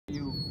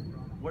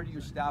where do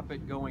you stop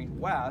it going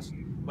west?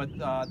 But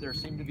there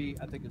seem to be,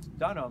 I think it's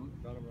Dunham,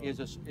 is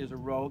a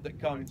road that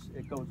comes,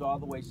 it goes all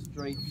the way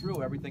straight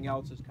through. Everything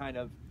else is kind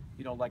of,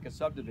 you know, like a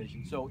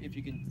subdivision. So if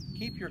you can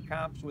keep your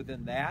comps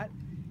within that,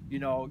 you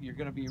know, you're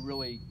going to be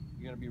really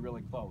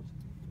close.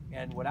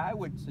 And what I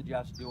would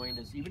suggest doing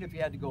is, even if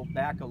you had to go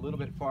back a little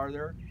bit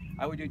farther,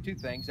 I would do two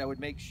things. I would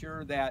make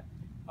sure that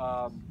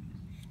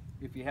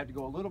if you had to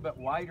go a little bit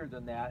wider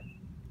than that,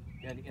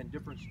 and in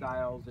different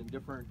styles and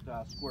different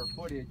square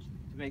footage,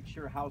 to make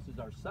sure houses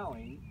are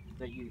selling,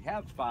 that you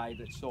have 5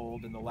 that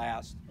sold in the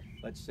last,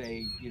 let's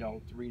say, you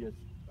know, 3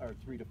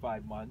 to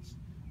 5 months.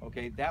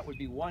 Okay, that would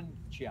be one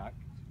check.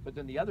 But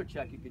then the other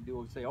check you can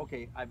do is say,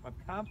 okay, I'm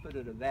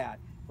confident of that,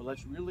 but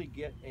let's really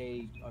get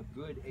a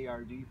good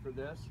ARV for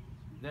this.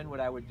 Then what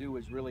I would do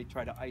is really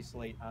try to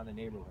isolate on the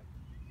neighborhood.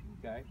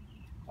 Okay,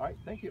 all right,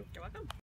 thank you. You're welcome.